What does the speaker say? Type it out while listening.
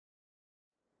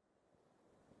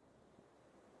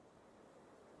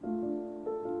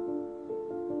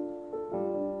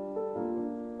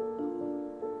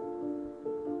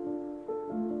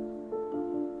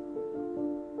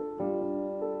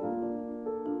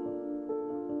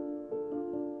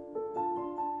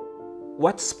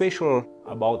What's special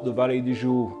about the Vallée des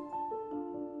Jougs?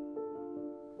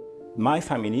 My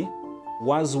family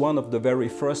was one of the very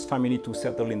first family to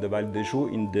settle in the Vallée des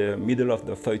Jougs in the middle of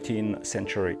the 13th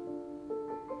century.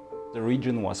 The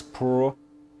region was poor,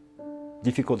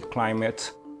 difficult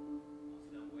climate.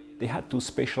 They had to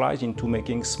specialize into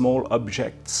making small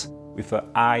objects with a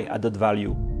high added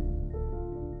value.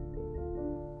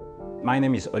 My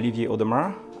name is Olivier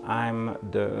Audemars. I'm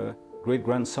the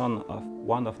great-grandson of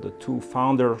one of the two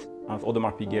founders of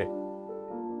Audemars Piguet.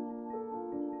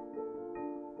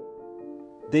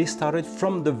 They started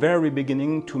from the very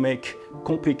beginning to make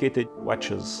complicated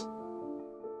watches.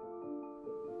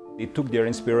 They took their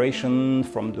inspiration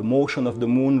from the motion of the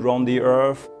moon around the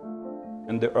Earth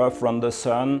and the Earth around the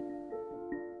sun.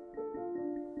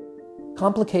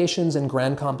 Complications and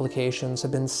grand complications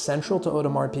have been central to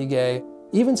Audemars Piguet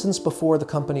even since before the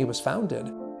company was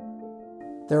founded.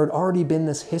 There had already been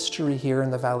this history here in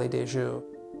the Vallée des Jougs,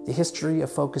 the history of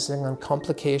focusing on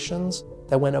complications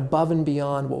that went above and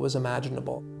beyond what was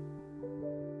imaginable.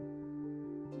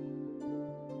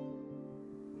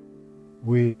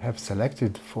 We have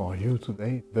selected for you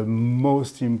today the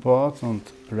most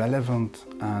important, relevant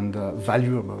and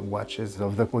valuable watches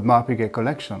of the Audemars Piguet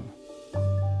collection.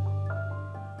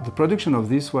 The production of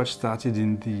this watch started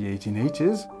in the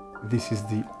 1880s. This is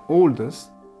the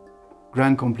oldest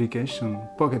grand complication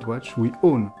pocket watch we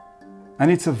own.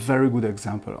 And it's a very good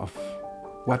example of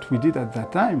what we did at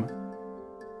that time.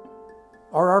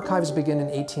 Our archives begin in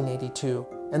 1882,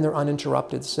 and they're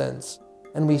uninterrupted since.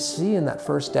 And we see in that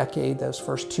first decade, those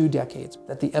first 2 decades,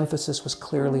 that the emphasis was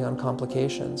clearly on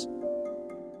complications.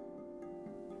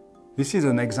 This is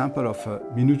an example of a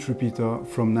minute repeater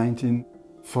from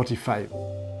 1945.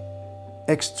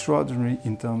 Extraordinary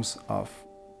in terms of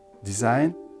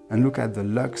design, and look at the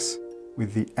lugs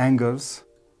with the angles.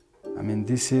 I mean,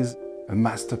 this is a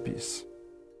masterpiece.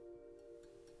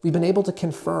 We've been able to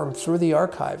confirm through the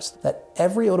archives that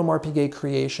every Audemars Piguet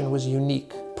creation was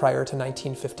unique prior to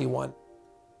 1951.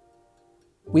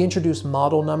 We introduced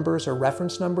model numbers or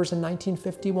reference numbers in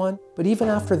 1951, but even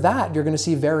after that, you're going to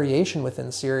see variation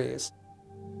within series.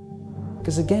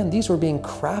 Because again, these were being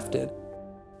crafted.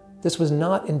 This was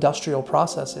not industrial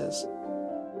processes.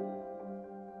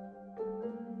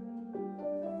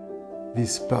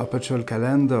 This perpetual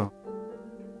calendar,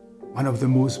 one of the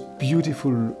most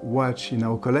beautiful watch in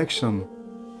our collection.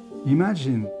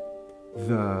 Imagine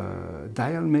the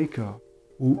dial maker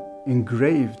who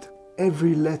engraved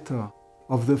every letter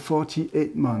of the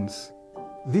 48 months.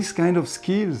 This kind of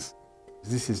skills,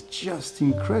 this is just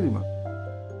incredible.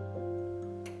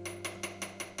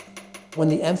 When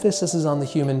the emphasis is on the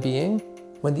human being,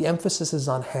 when the emphasis is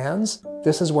on hands,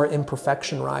 this is where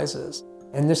imperfection rises.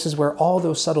 And this is where all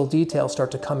those subtle details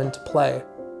start to come into play.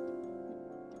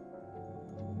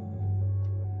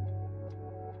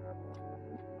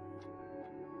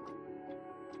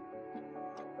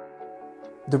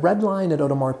 The red line at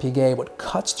Audemars Piguet, what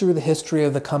cuts through the history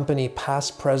of the company,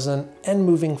 past, present, and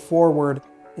moving forward,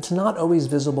 it's not always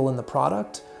visible in the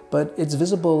product, but it's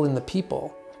visible in the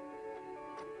people.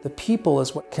 The people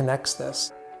is what connects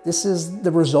this. This is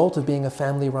the result of being a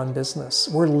family-run business.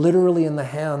 We're literally in the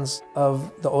hands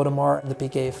of the Audemars and the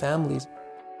Piguet families.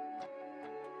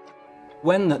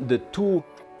 When the two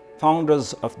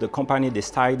founders of the company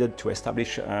decided to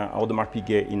establish Audemars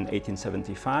Piguet in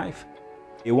 1875,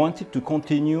 they wanted to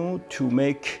continue to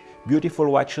make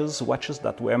beautiful watches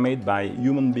that were made by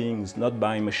human beings, not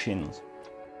by machines.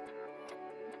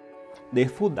 They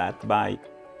thought that by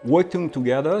working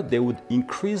together, they would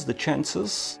increase the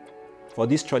chances for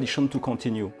this tradition to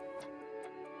continue.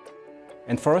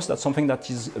 And for us, that's something that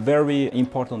is very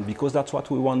important because that's what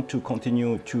we want to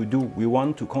continue to do. We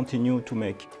want to continue to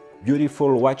make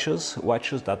beautiful watches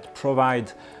that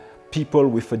provide people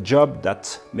with a job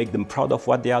that make them proud of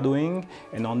what they are doing.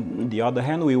 And on the other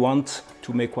hand, we want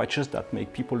to make watches that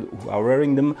make people who are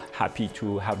wearing them happy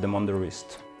to have them on the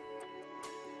wrist.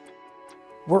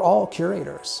 We're all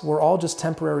curators. We're all just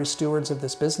temporary stewards of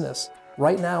this business.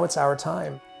 Right now, it's our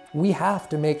time. We have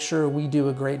to make sure we do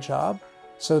a great job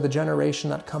so the generation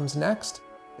that comes next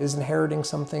is inheriting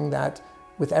something that,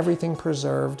 with everything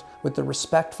preserved, with the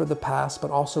respect for the past,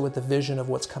 but also with the vision of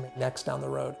what's coming next down the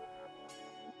road.